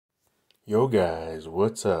Yo guys,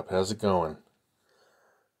 what's up? How's it going?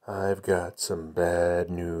 I've got some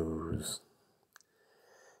bad news.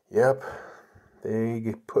 Yep,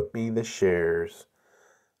 they put me the shares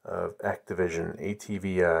of Activision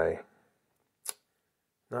ATVI.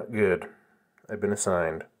 Not good. I've been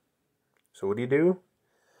assigned. So what do?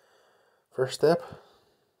 First step,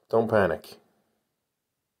 don't panic.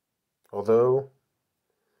 Although,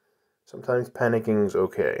 sometimes panicking's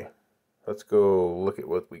okay. Let's go look at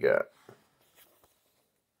what we got.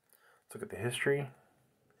 Let's look at the history.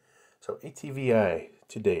 So ATVI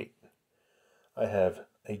to date, I have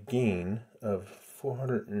a gain of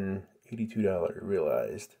 $482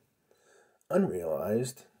 realized.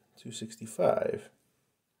 Unrealized, $265.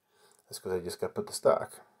 That's because I just got put the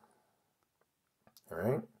stock.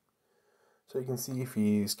 Alright? So you can see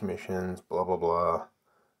fees, commissions, blah blah blah.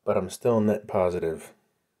 But I'm still net positive.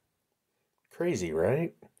 Crazy,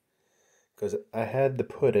 right? Because I had to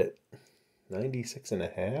put it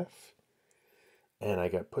 96.5, and I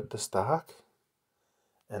got put the stock,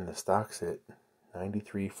 and the stock's at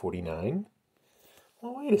 93.49.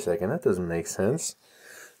 Well, wait a second, that doesn't make sense.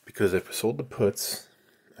 Because I've sold the puts,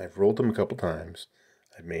 I've rolled them a couple times,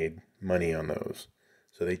 I've made money on those.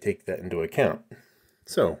 So they take that into account.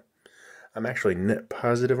 So, I'm actually net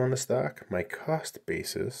positive on the stock. My cost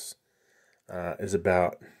basis is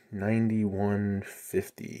about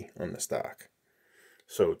 $91.50 on the stock.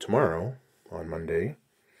 So tomorrow, on Monday,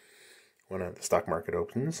 when the stock market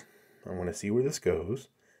opens, I want to see where this goes,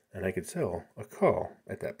 and I could sell a call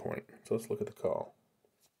at that point. So let's look at the call.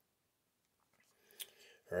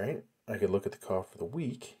 Alright, I could look at the call for the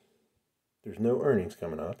week. There's no earnings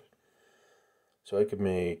coming up. So I could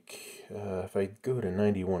make, if I go to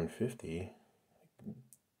 91.50,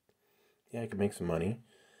 yeah, I could make some money.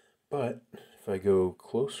 But if I go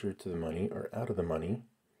closer to the money or out of the money,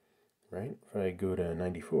 right, if I go to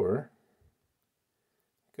 94,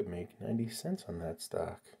 I could make 90 cents on that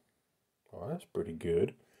stock. Well, that's pretty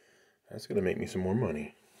good. That's going to make me some more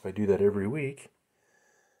money. If I do that every week,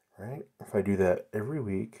 right, if I do that every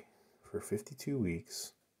week for 52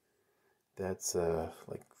 weeks, that's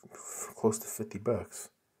like close to $50.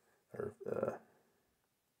 Or,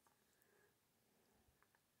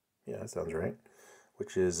 yeah, that sounds right.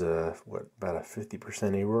 Which is, what, about a 50%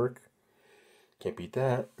 Arorc. Can't beat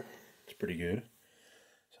that. It's pretty good.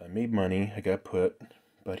 So I made money, I got put,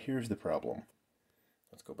 but here's the problem.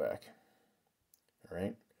 Let's go back.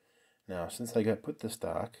 Alright. Now, since I got put the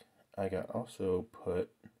stock, I got also put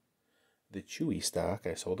the Chewy stock.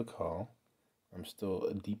 I sold a call. I'm still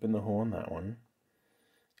deep in the hole on that one.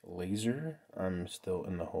 Laser, I'm still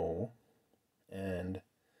in the hole. And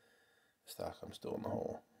stock, I'm still in the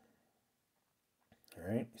hole.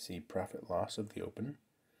 Alright, you see profit loss of the open.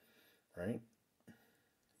 Right?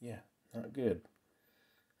 Yeah, not good.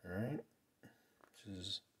 Alright? Which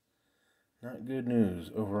is not good news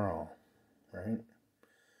overall. Right?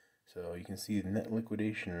 So you can see the net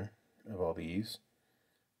liquidation of all these.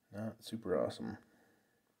 Not super awesome.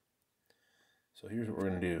 So here's what we're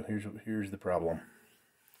going to do. Here's the problem.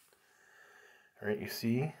 Alright, you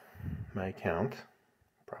see my account.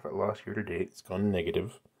 Profit loss year to date. It's gone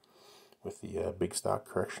negative with the big stock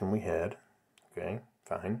correction we had. Okay,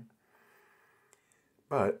 fine.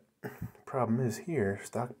 But the problem is here,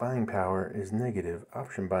 stock buying power is negative.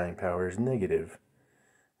 Option buying power is negative.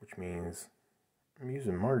 Which means I'm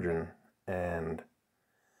using margin, and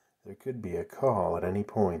there could be a call at any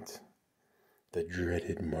point. The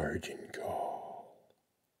dreaded margin call.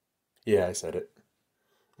 Yeah, I said it.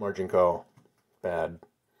 Margin call. Bad.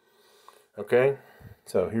 Okay?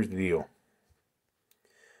 So here's the deal.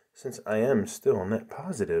 Since I am still net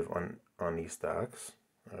positive on these stocks,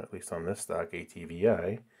 at least on this stock,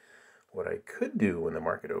 ATVI, what I could do when the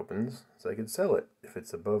market opens is I could sell it. If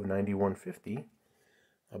it's above 91.50,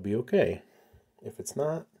 I'll be okay. If it's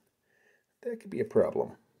not, that could be a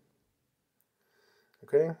problem.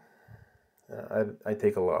 Okay? I'd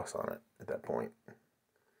take a loss on it at that point.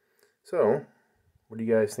 So, what do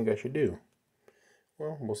you guys think I should do?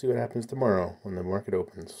 Well, we'll see what happens tomorrow when the market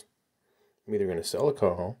opens. I'm either going to sell a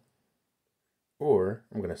call, or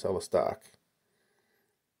I'm going to sell a stock.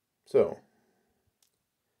 So,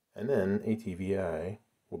 and then ATVI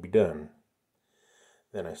will be done.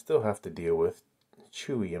 Then I still have to deal with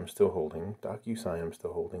Chewy I'm still holding, DocuSign I'm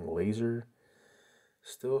still holding, Laser,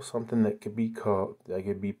 still something that could be called, that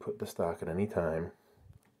could be put the stock at any time.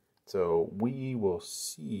 So we will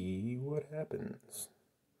see what happens.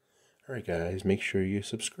 Alright guys, make sure you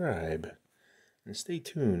subscribe and stay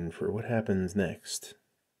tuned for what happens next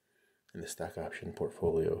in the stock option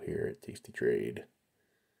portfolio here at Tasty Trade.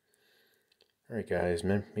 Alright guys,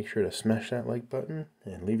 make sure to smash that like button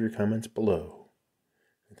and leave your comments below.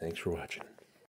 And thanks for watching.